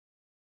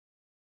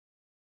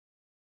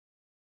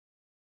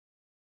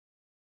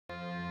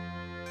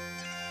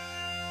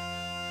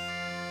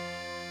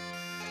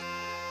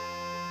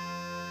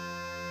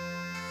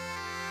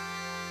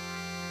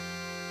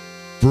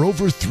For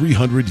over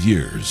 300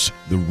 years,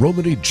 the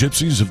Romany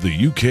gypsies of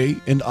the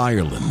UK and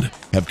Ireland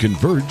have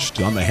converged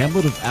on the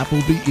hamlet of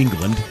Appleby,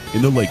 England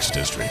in the Lakes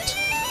District.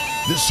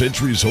 This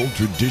centuries-old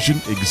tradition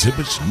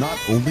exhibits not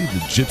only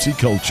the gypsy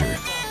culture,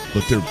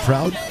 but their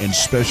proud and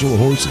special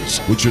horses,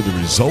 which are the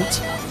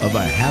result of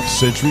a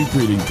half-century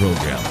breeding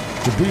program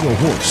to breed a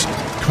horse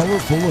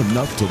colorful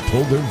enough to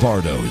pull their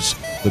vardos,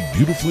 the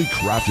beautifully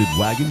crafted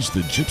wagons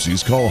the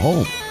gypsies call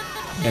home,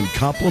 and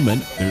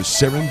complement their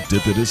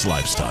serendipitous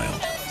lifestyle.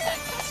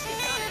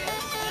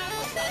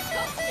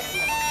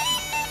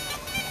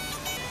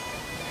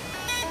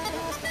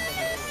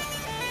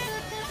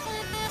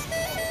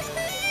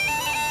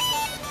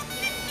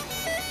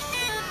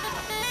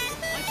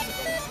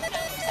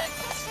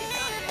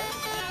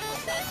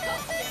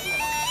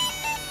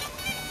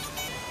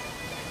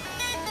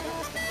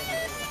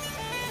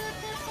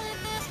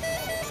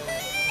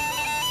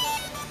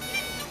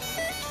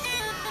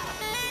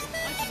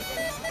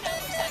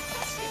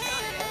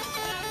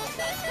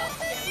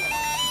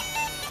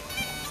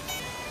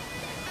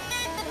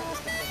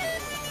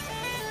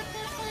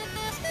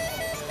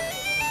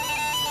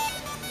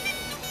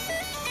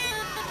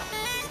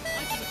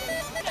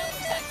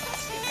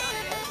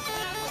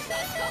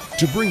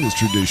 To bring this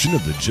tradition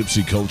of the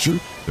gypsy culture,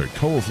 their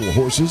colorful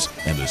horses,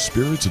 and the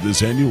spirits of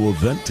this annual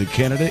event to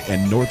Canada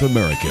and North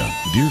America,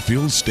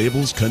 DeerFields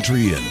Stables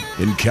Country Inn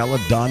in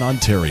Caledon,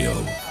 Ontario,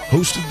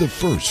 hosted the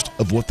first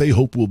of what they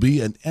hope will be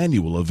an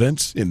annual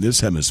event in this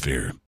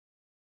hemisphere.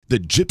 The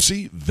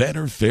Gypsy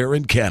Vanner Fair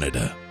in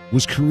Canada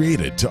was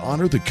created to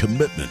honor the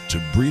commitment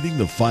to breeding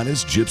the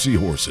finest gypsy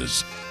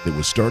horses that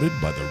was started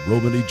by the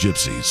Romany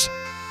gypsies,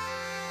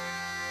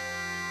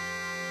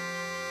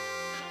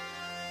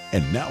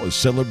 and now is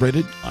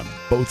celebrated on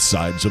both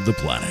sides of the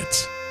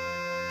planet.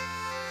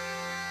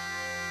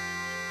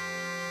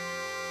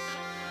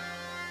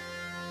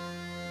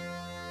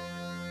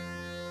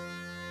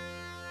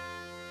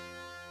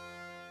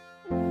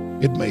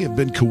 It may have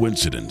been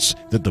coincidence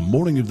that the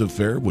morning of the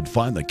fair would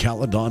find the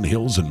Caledon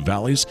hills and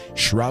valleys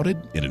shrouded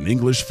in an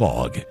English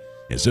fog,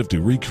 as if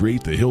to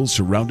recreate the hills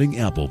surrounding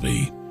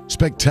Appleby.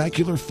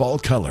 Spectacular fall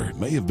color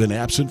may have been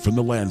absent from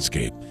the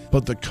landscape,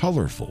 but the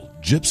colorful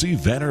Gypsy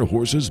Vanner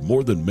horses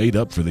more than made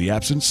up for the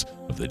absence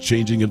of the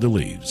changing of the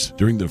leaves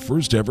during the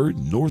first ever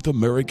North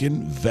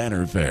American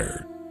Vanner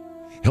Fair,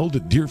 held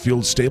at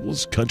DeerFields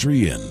Stables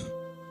Country Inn.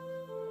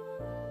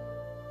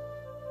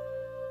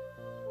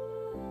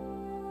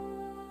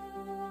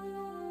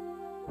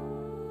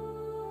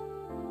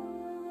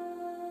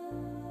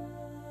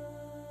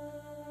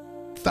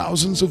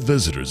 Thousands of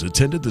visitors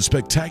attended the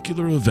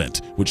spectacular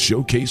event, which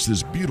showcased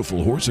this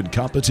beautiful horse in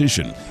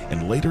competition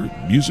and later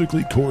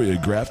musically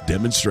choreographed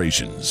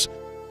demonstrations,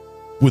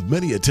 with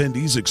many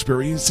attendees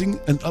experiencing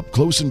an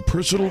up-close and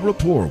personal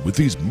rapport with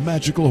these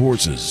magical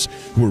horses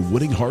who are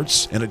winning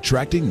hearts and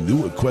attracting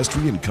new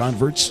equestrian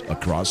converts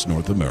across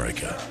North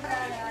America.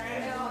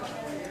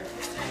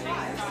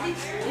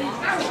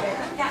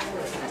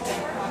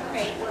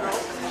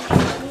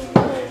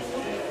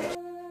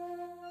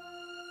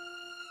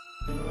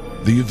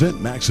 The event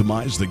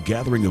maximized the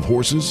gathering of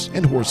horses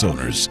and horse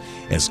owners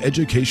as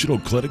educational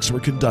clinics were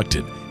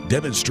conducted,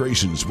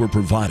 demonstrations were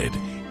provided,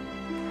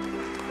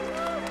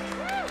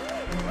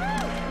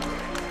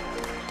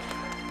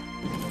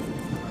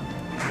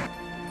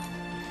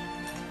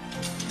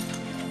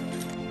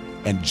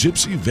 and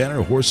Gypsy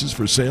Vanner horses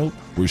for sale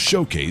were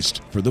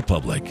showcased for the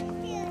public.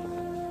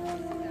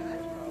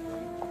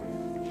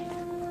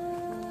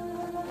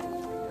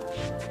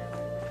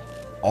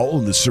 All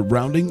in the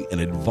surrounding and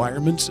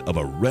environment of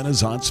a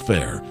Renaissance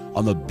fair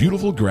on the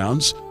beautiful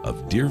grounds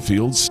of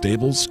DeerFields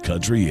Stables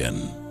Country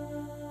Inn.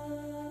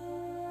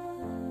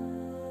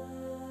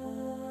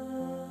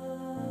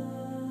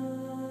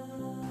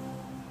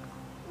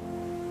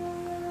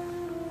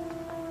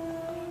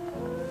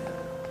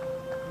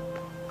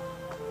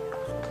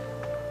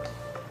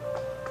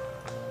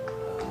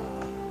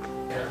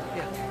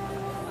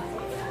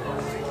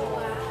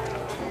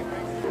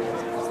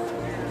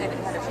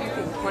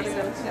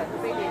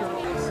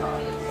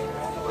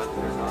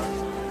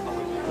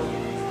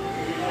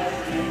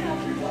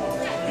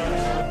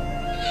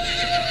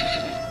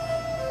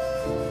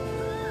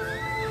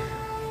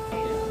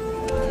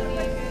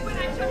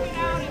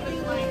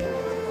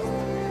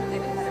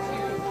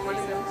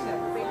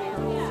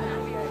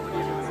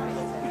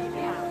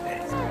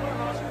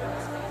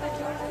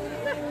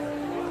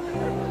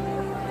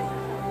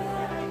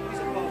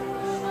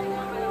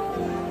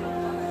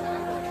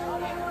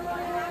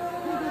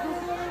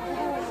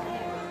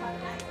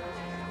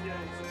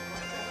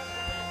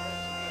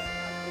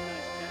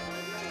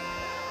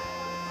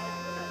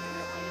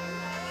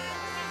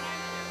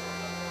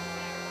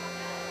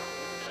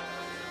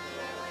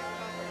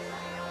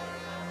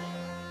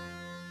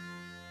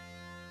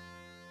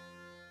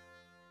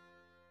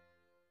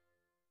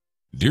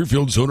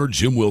 DeerFields owner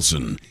Jim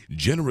Wilson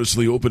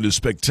generously opened a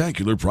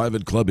spectacular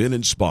private club inn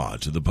and spa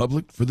to the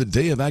public for the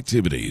day of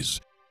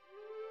activities.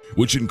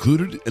 which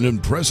included an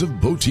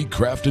impressive boutique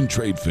craft and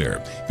trade fair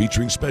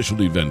featuring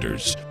specialty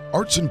vendors,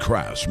 arts and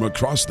crafts from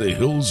across the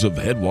hills of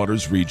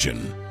Headwaters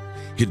region,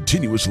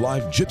 continuous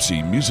live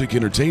gypsy music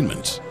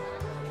entertainment,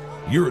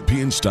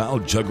 European-style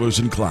jugglers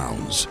and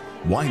clowns,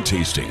 wine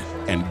tasting,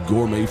 and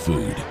gourmet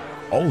food,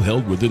 all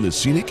held within the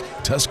scenic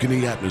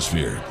Tuscany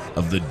atmosphere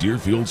of the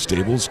DeerFields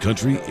Stables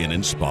Country Inn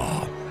and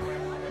Spa.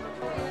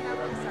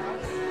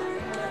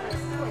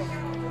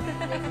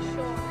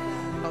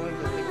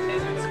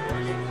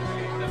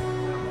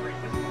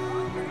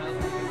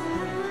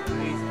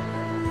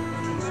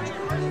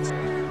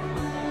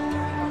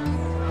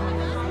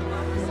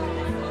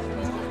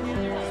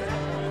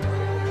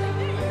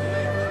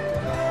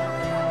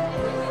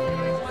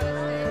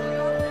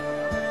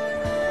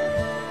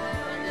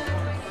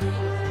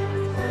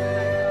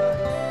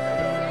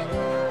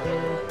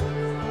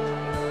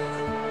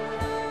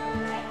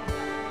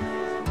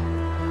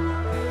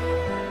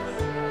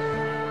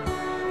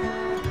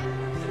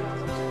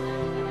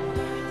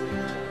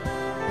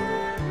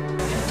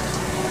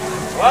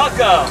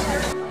 Welcome!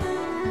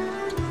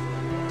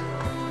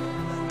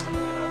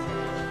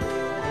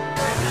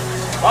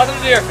 Welcome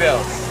to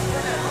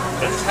DeerFields.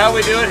 This is how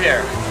we do it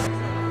here.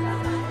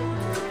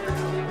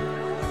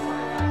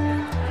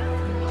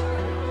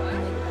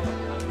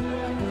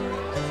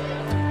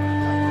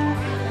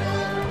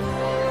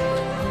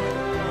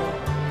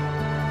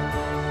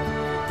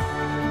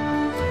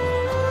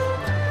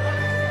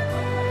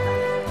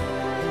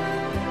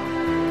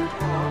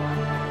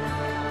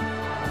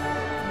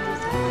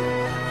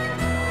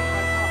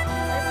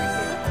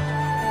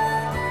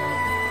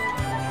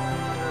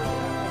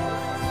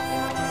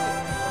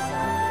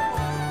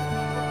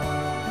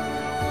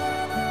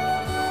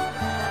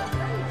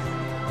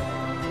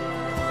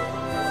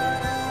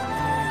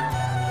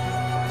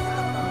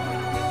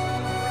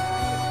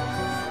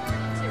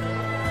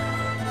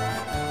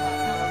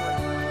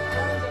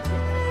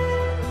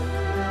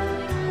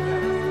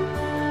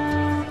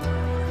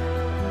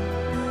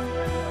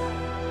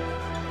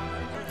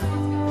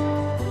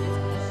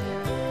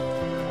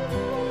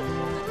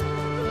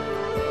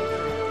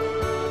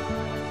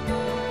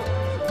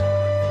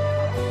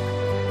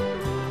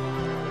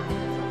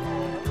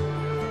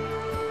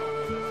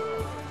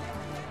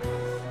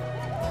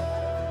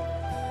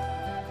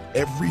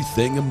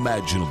 Everything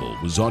imaginable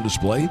was on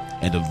display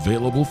and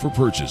available for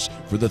purchase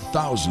for the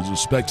thousands of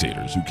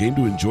spectators who came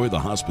to enjoy the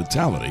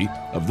hospitality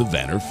of the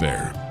Vanner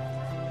Fair.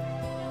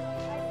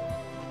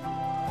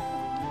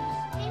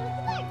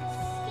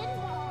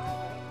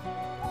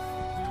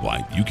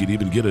 Why, you could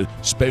even get a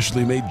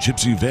specially made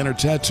Gypsy Vanner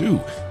tattoo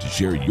to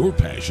share your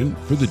passion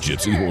for the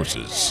gypsy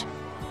horses.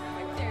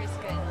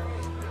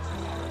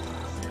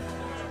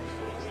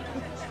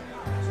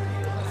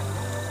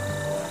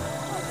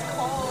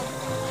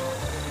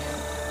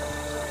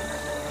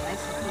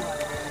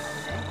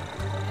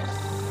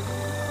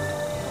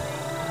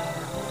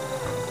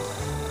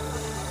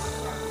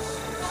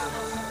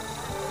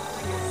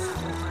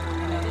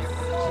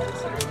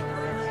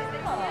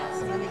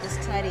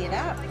 Tidy it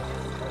up.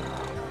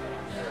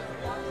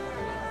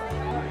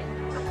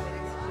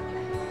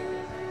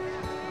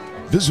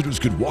 Visitors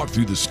could walk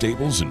through the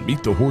stables and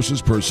meet the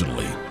horses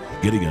personally,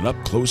 getting an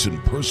up-close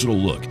and personal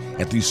look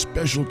at these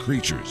special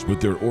creatures with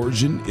their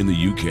origin in the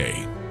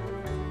UK.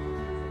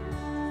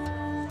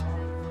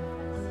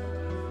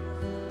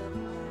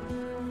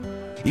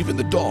 Even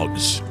the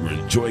dogs were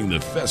enjoying the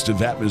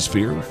festive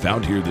atmosphere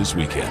found here this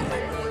weekend.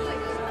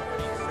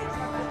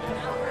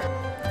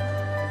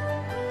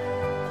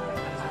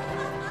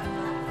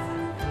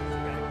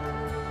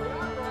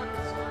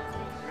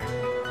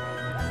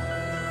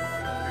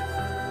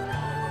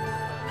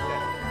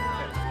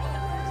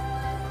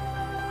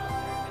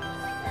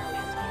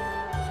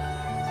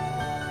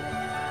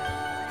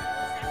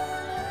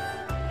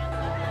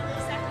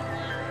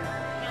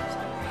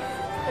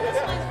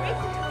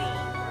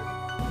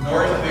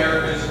 North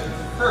America's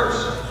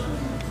first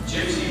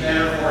Gypsy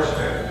Vanner horse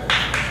fair.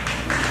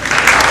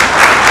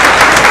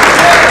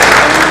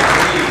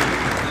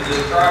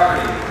 This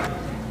property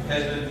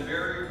has been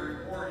very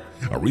rewarding.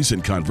 A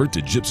recent convert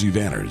to Gypsy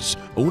Vanners,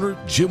 owner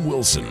Jim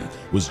Wilson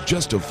was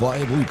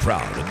justifiably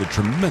proud of the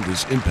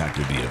tremendous impact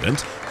of the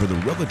event for the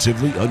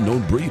relatively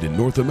unknown breed in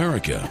North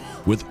America,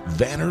 with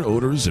Vanner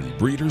owners and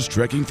breeders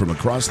trekking from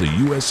across the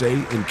USA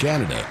and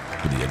Canada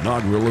for the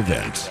inaugural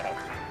event.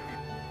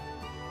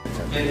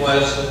 It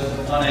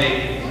was on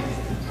a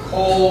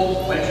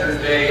cold winter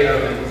day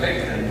up in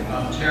Picton,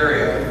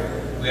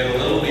 Ontario. We had a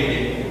little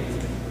meeting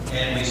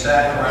and we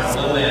sat around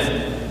a little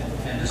inn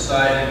and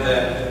decided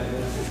that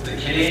the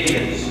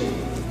Canadians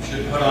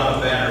should put on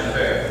a Vanner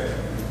Fair.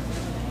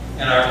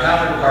 And our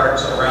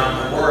counterparts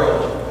around the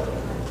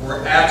world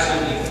were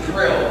absolutely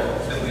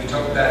thrilled that we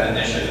took that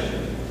initiative.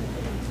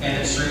 And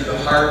it's through the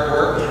hard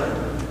work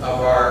of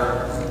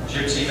our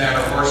Gypsy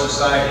Vanner Horse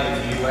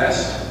Society in the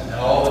US and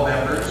all the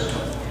members,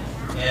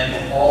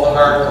 and all the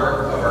hard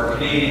work of our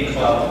Canadian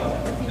club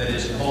that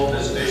has pulled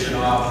this vision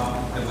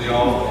off that we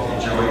all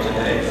enjoy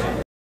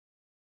today.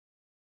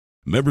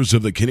 members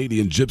of the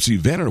Canadian Gypsy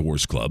Vanner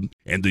Horse Club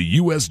and the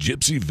U.S.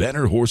 Gypsy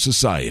Vanner Horse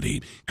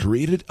Society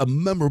created a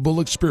memorable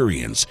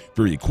experience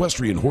for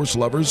equestrian horse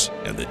lovers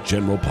and the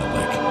general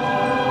public.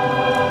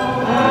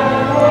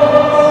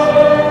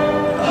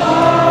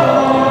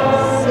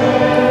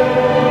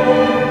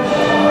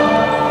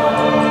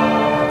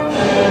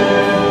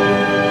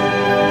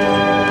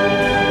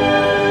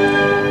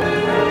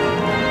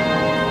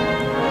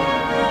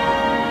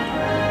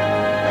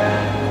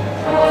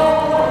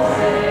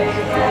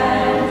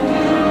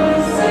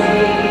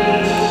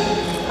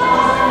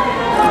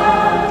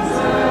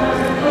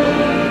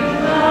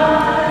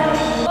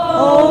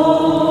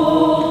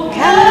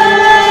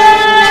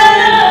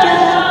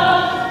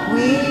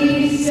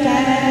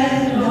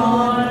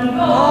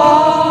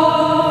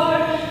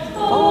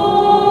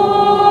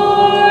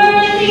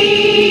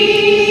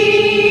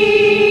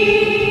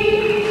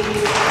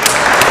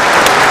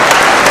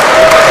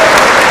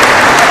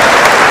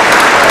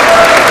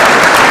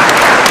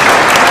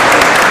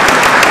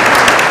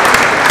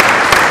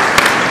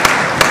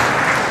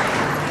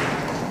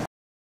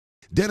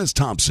 Dennis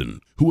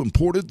Thompson, who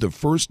imported the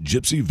first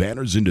Gypsy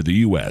Vanners into the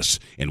U.S.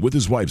 and with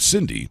his wife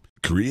Cindy,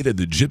 created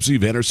the Gypsy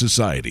Vanner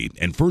Society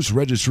and first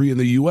registry in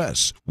the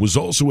U.S., was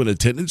also in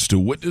attendance to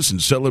witness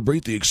and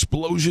celebrate the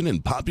explosion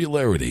in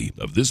popularity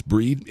of this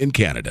breed in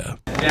Canada.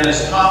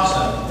 Dennis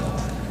Thompson,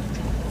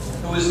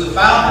 who is the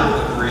founder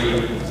of the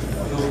breed,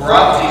 who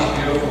brought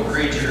these beautiful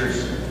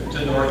creatures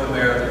to North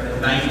America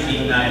in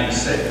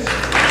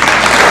 1996.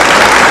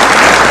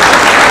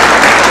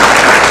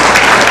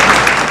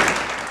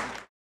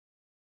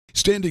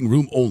 Standing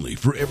room only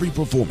for every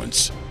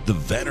performance, the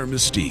Vanner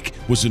mystique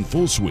was in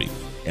full swing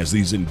as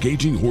these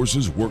engaging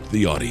horses worked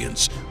the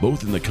audience,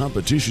 both in the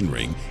competition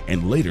ring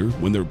and later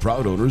when their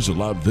proud owners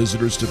allowed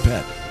visitors to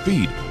pet,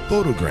 feed,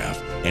 photograph,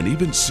 and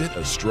even sit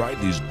astride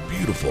these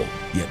beautiful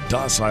yet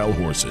docile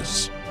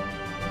horses.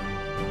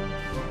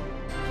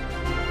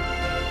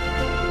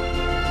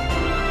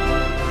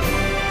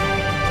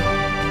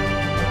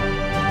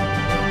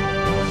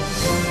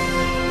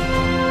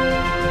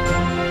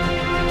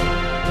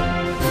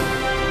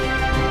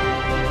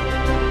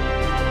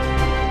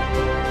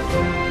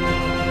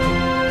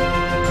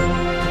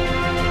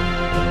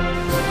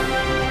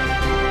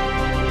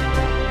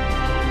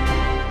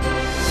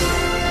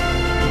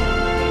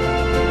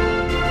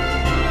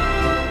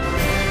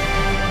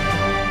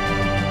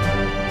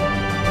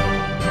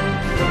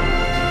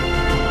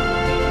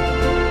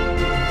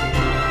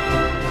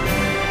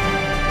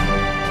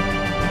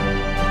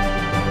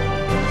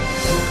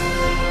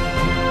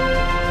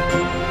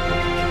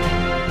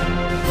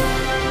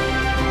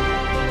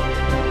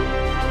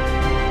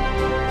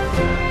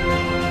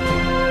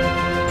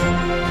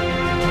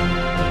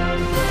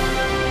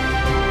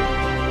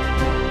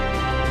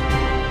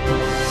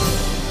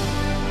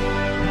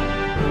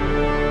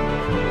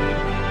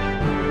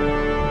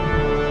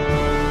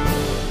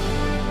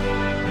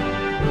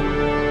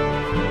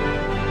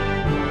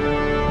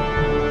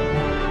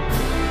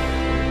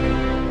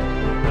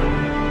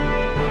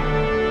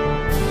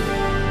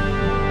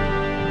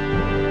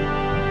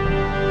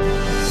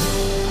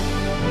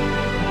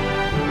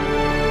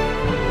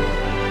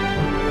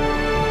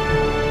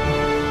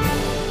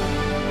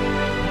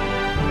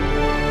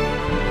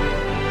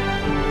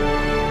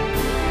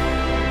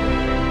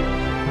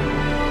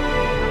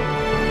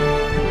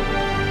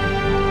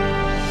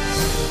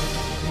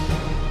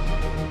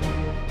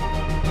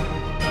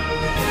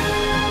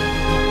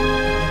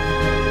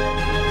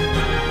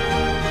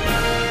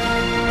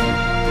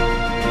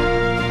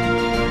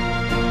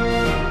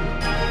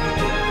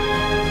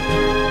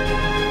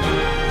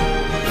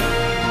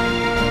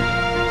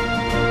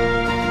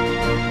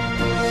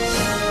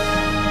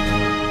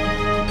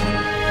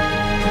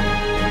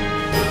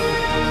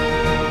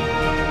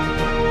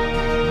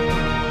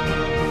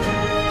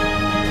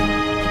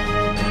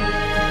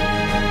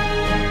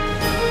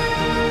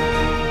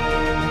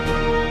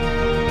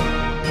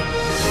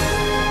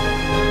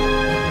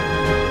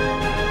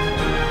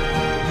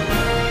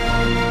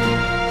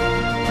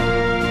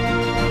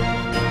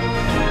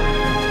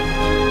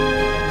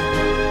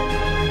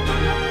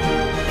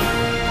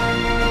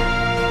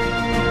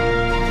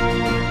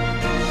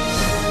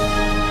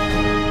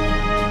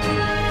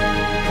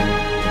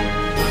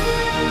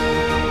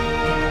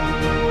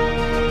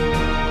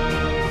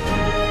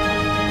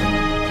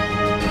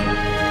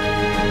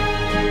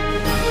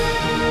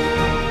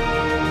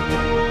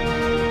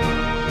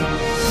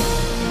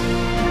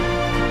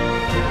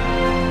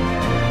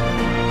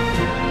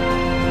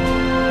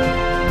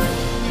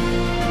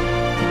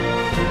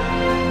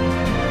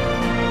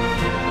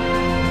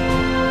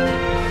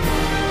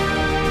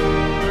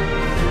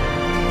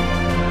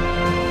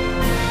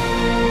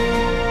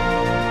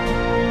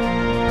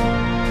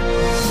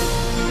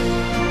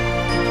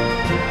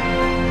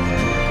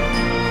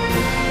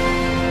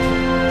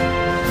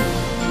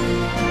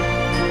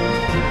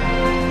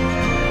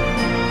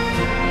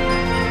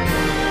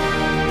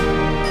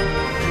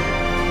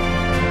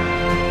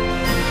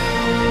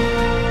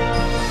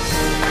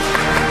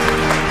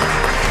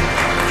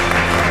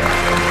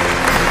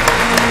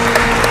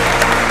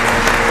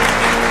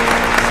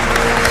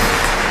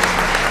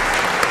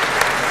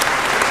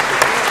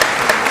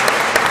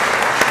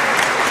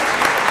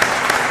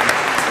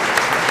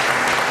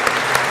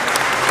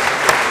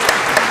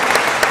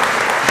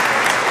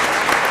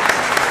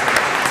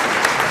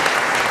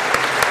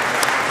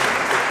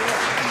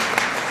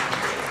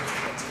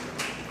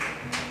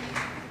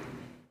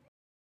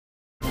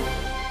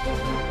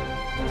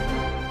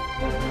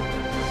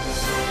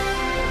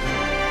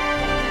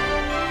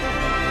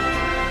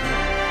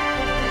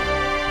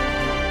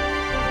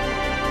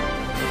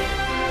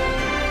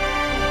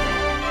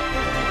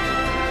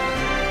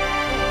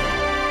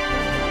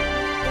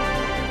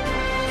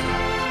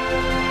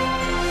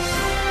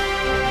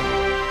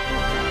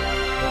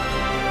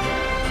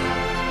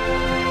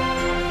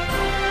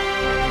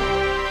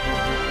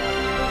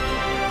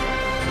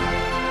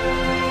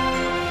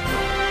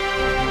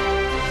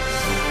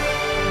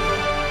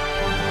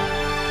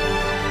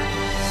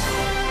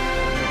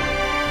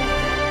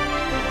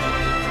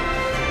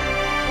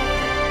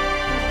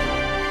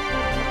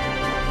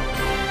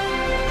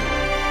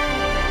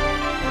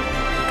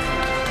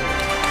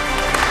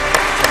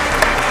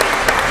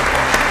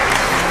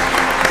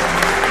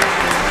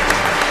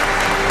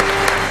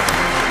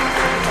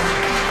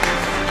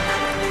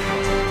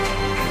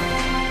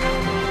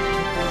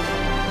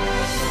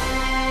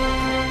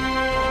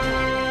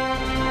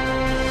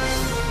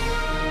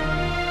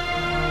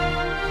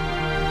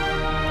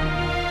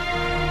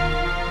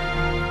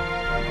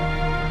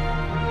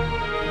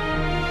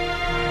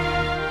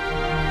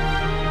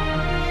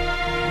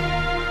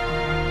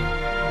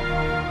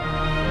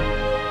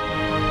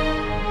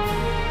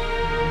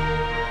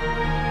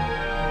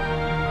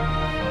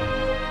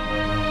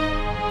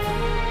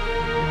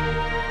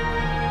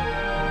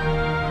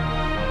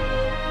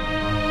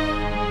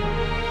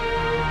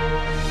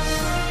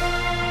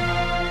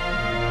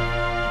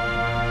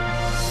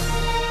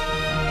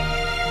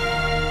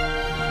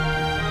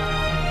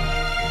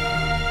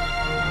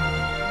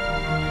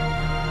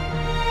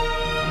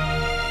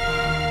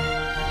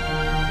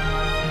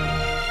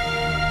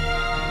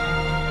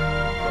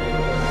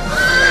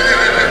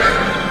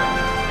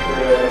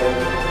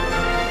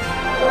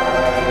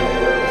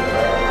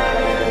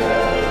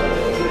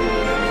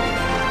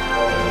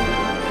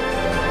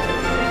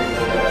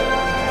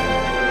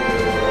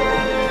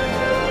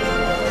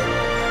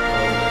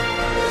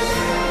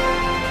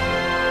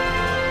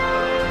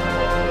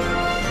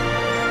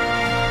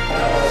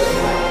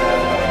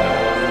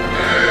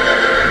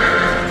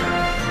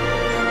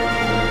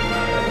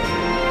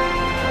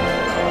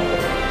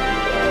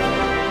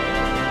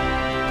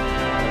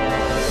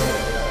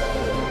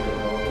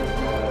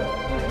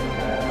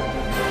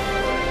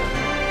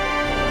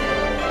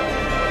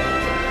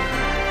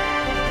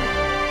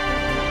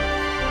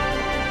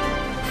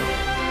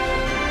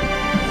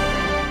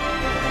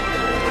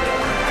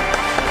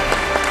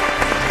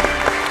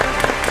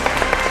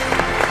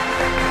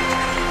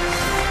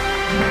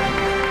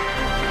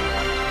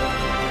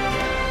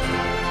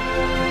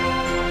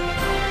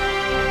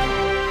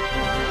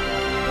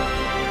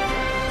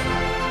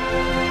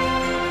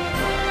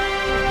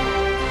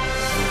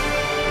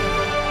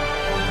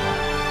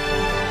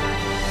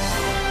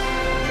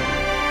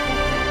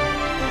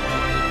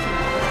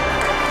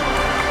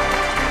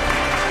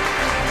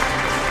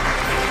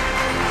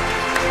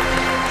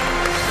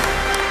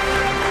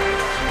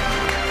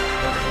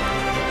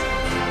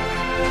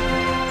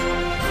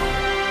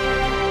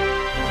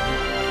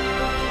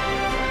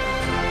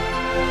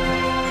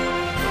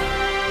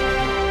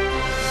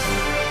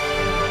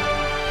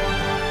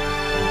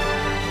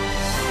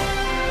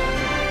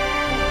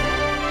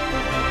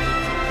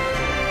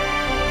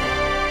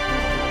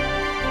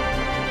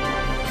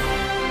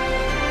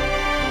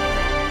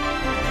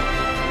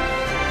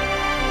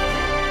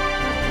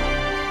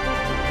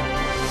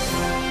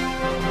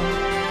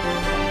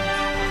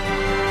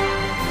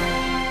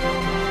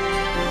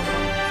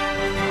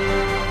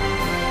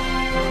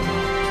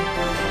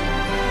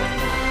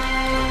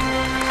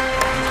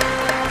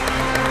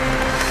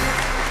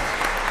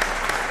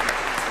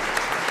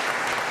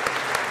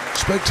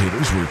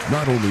 Spectators were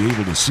not only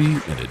able to see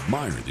and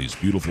admire these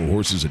beautiful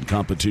horses in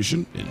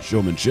competition and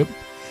showmanship,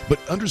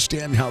 but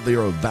understand how they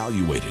are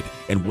evaluated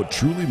and what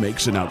truly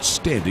makes an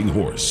outstanding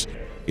horse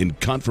in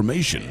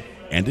conformation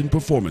and in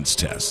performance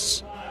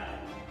tests.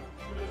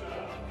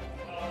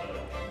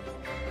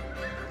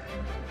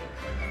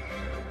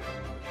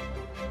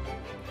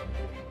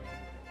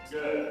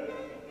 Good.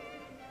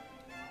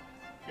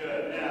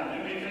 Good. Now,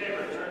 do me a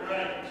favor, turn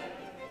right.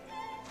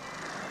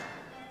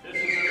 This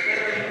is a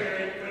very,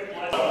 very quick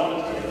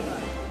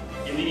lesson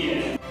in the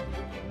end.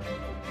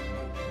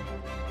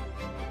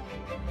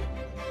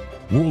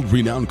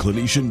 World-renowned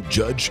clinician,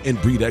 judge,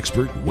 and breed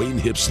expert Wayne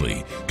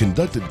Hipsley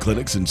conducted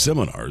clinics and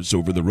seminars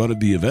over the run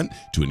of the event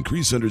to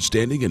increase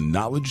understanding and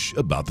knowledge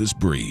about this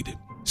breed,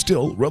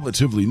 still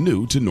relatively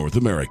new to North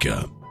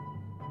America.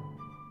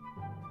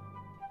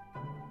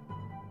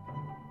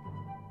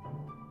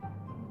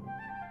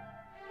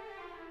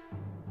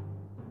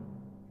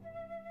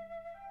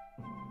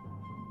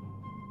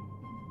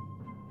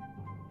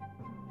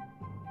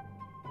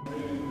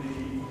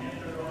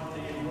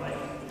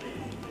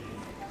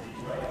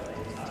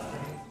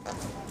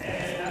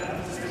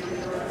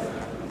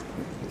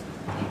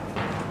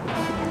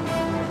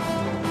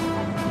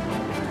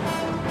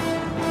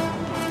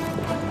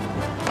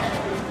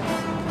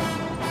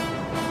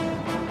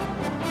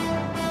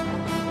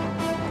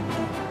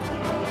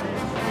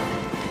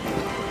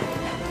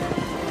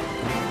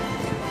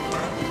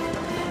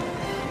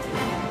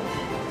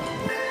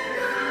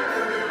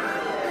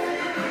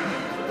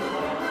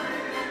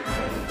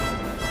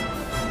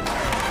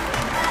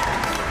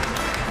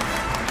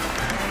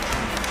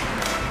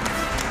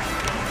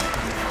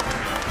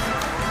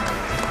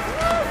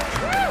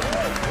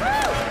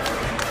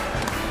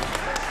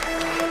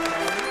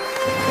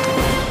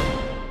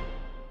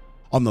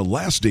 On the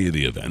last day of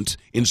the event,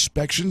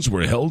 inspections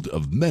were held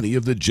of many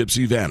of the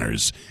Gypsy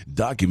Vanners,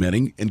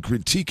 documenting and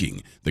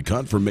critiquing the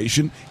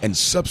conformation and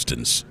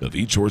substance of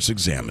each horse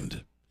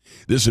examined.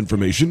 This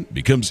information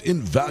becomes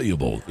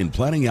invaluable in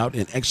planning out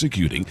and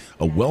executing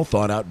a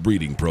well-thought-out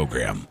breeding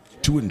program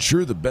to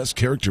ensure the best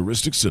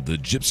characteristics of the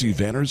Gypsy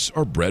Vanners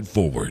are bred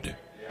forward.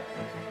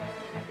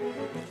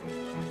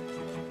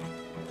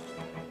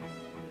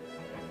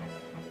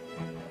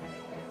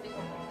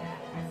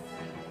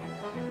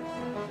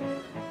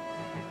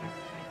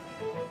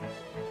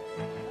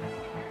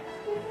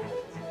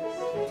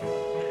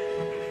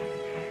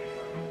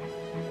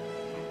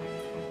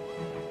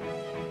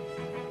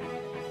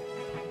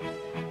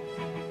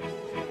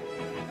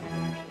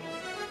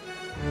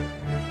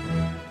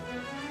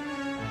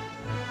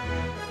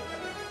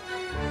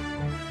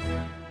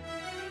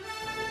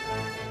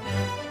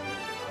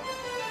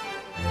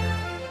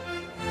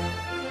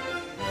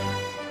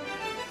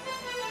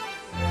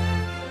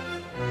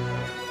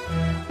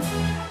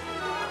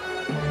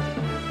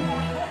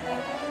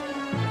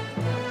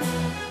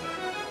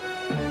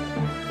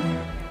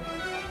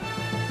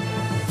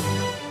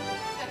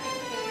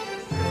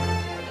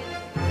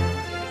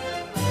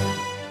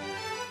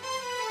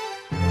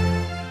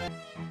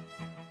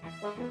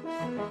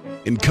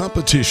 In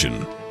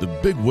competition, the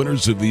big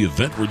winners of the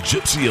event were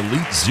Gypsy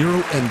Elite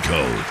Zero &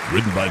 Co.,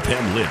 ridden by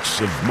Pam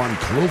Litch of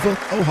Monclova,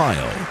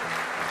 Ohio.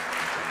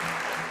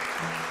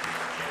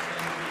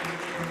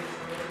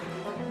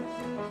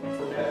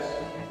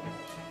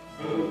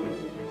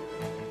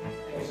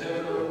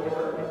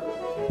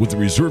 With the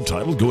reserve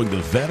title going to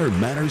Vanner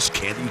Manor's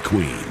Candy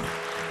Queen,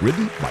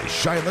 ridden by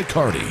Shyla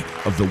Carty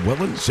of the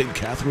Welland St.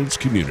 Catharines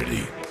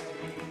community.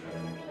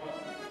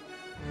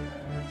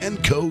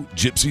 And Co.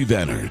 Gypsy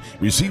Vanner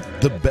received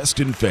the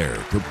Best in Fair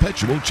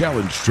Perpetual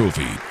Challenge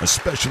Trophy, a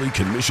specially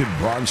commissioned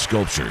bronze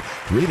sculpture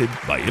created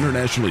by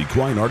international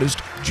equine artist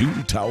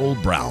June Towell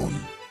Brown.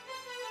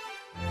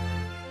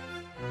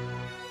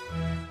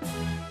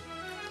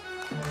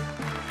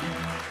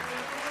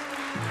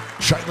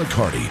 Shyla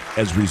Carty,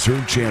 as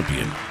reserve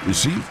champion,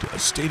 received a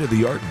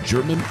state-of-the-art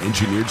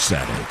German-engineered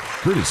saddle,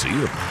 courtesy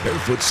of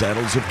Barefoot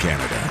Saddles of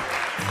Canada.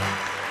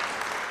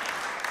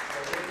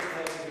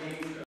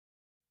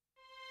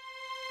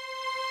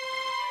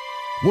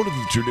 One of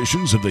the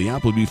traditions of the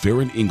Appleby Fair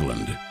in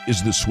England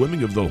is the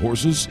swimming of the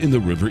horses in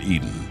the River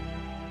Eden,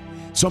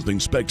 something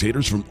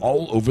spectators from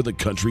all over the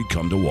country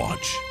come to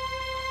watch.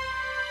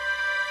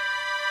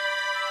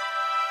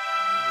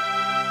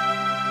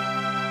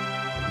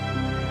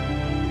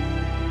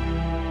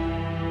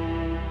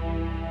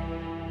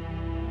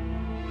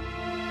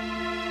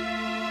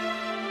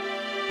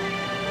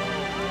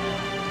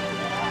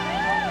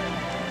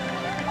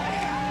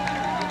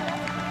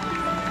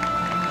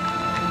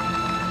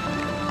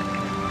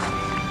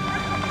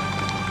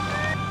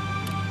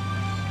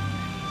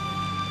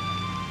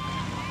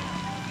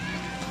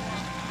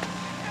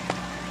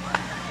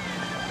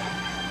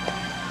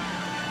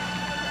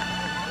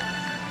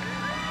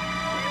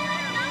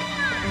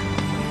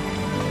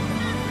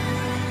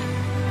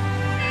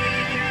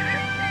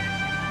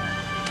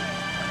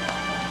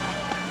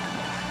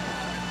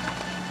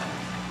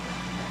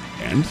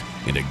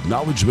 In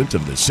acknowledgement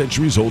of the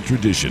centuries-old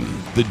tradition,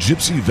 the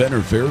Gypsy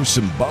Vanner Fair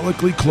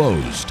symbolically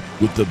closed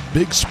with the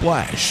Big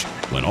Splash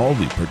when all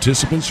the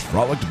participants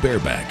frolicked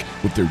bareback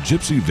with their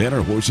Gypsy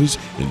Vanner horses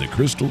in the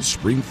crystal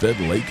spring-fed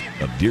lake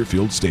of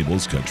DeerFields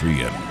Stables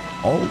Country Inn,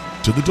 all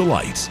to the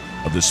delight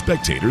of the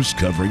spectators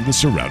covering the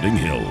surrounding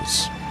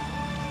hills.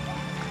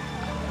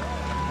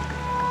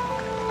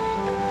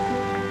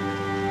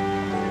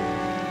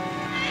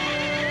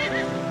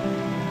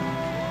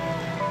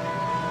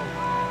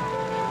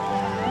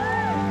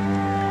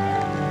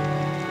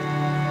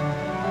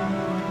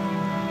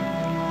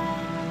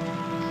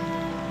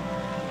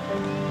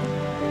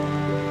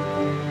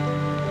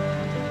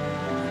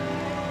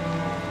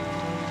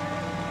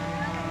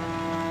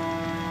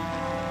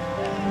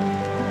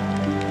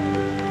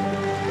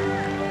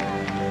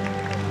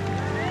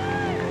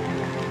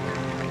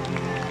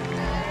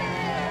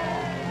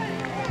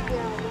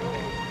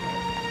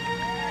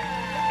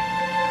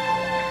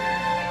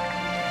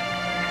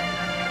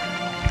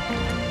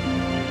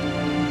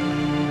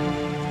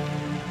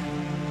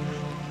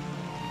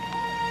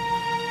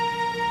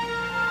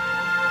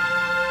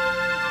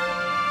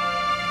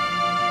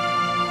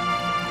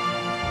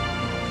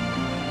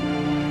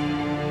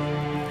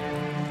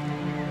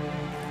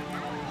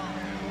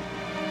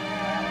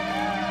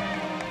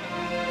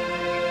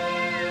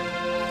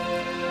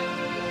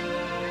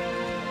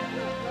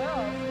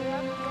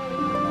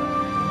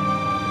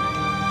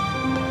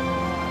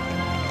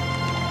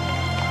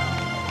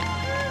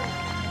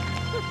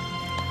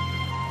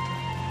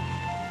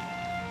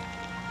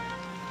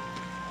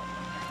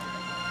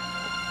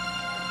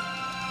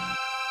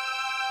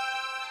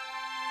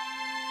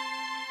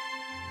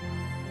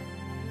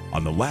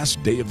 On the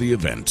last day of the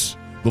event,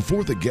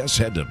 before the guests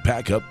had to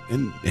pack up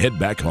and head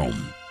back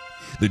home,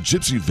 the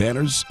Gypsy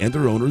Vanners and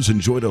their owners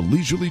enjoyed a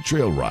leisurely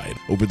trail ride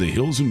over the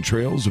hills and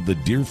trails of the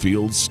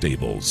DeerFields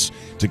Stables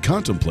to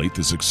contemplate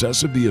the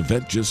success of the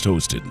event just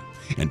hosted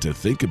and to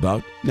think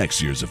about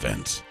next year's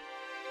event.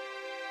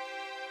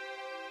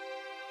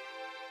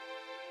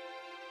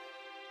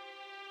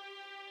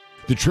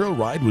 The trail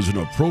ride was an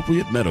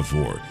appropriate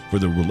metaphor for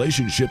the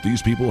relationship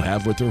these people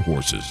have with their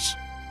horses.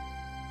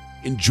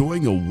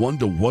 Enjoying a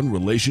one-to-one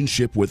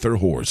relationship with their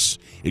horse,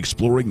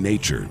 exploring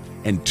nature,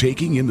 and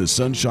taking in the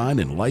sunshine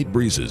and light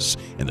breezes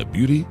and the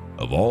beauty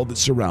of all that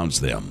surrounds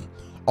them,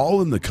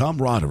 all in the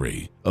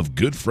camaraderie of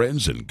good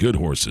friends and good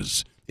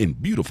horses in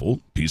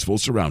beautiful, peaceful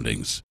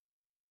surroundings.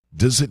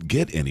 Does it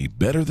get any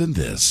better than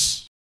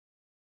this?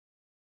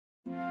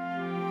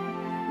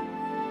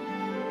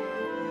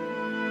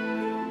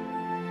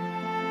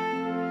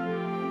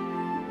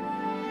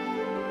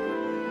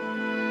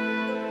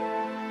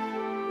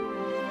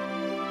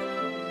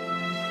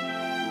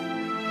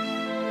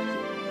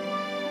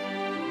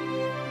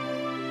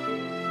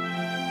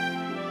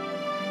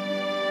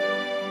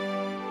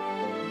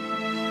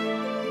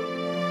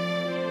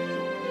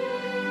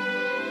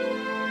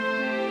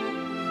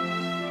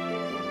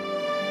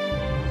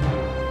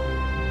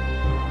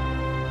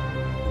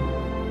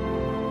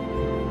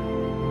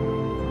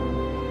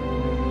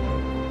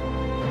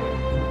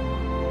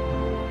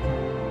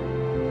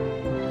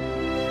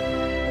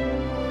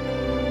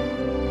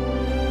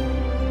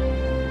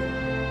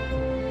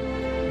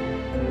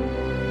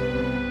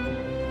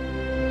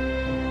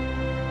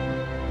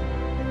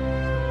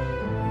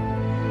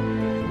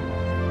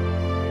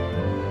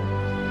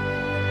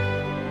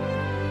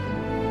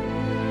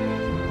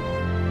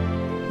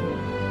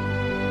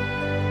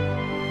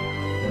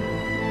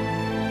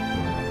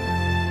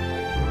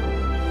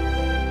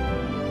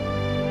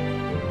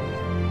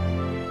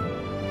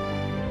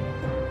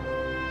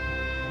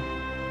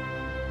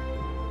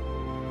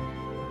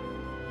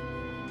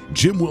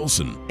 Jim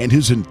Wilson and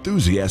his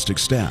enthusiastic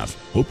staff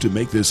hope to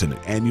make this an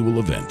annual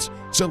event,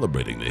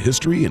 celebrating the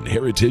history and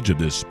heritage of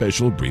this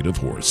special breed of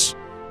horse,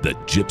 the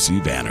Gypsy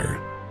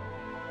Vanner.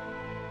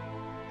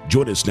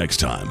 Join us next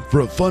time for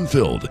a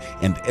fun-filled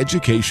and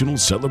educational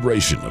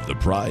celebration of the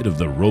pride of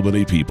the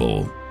Romany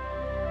people.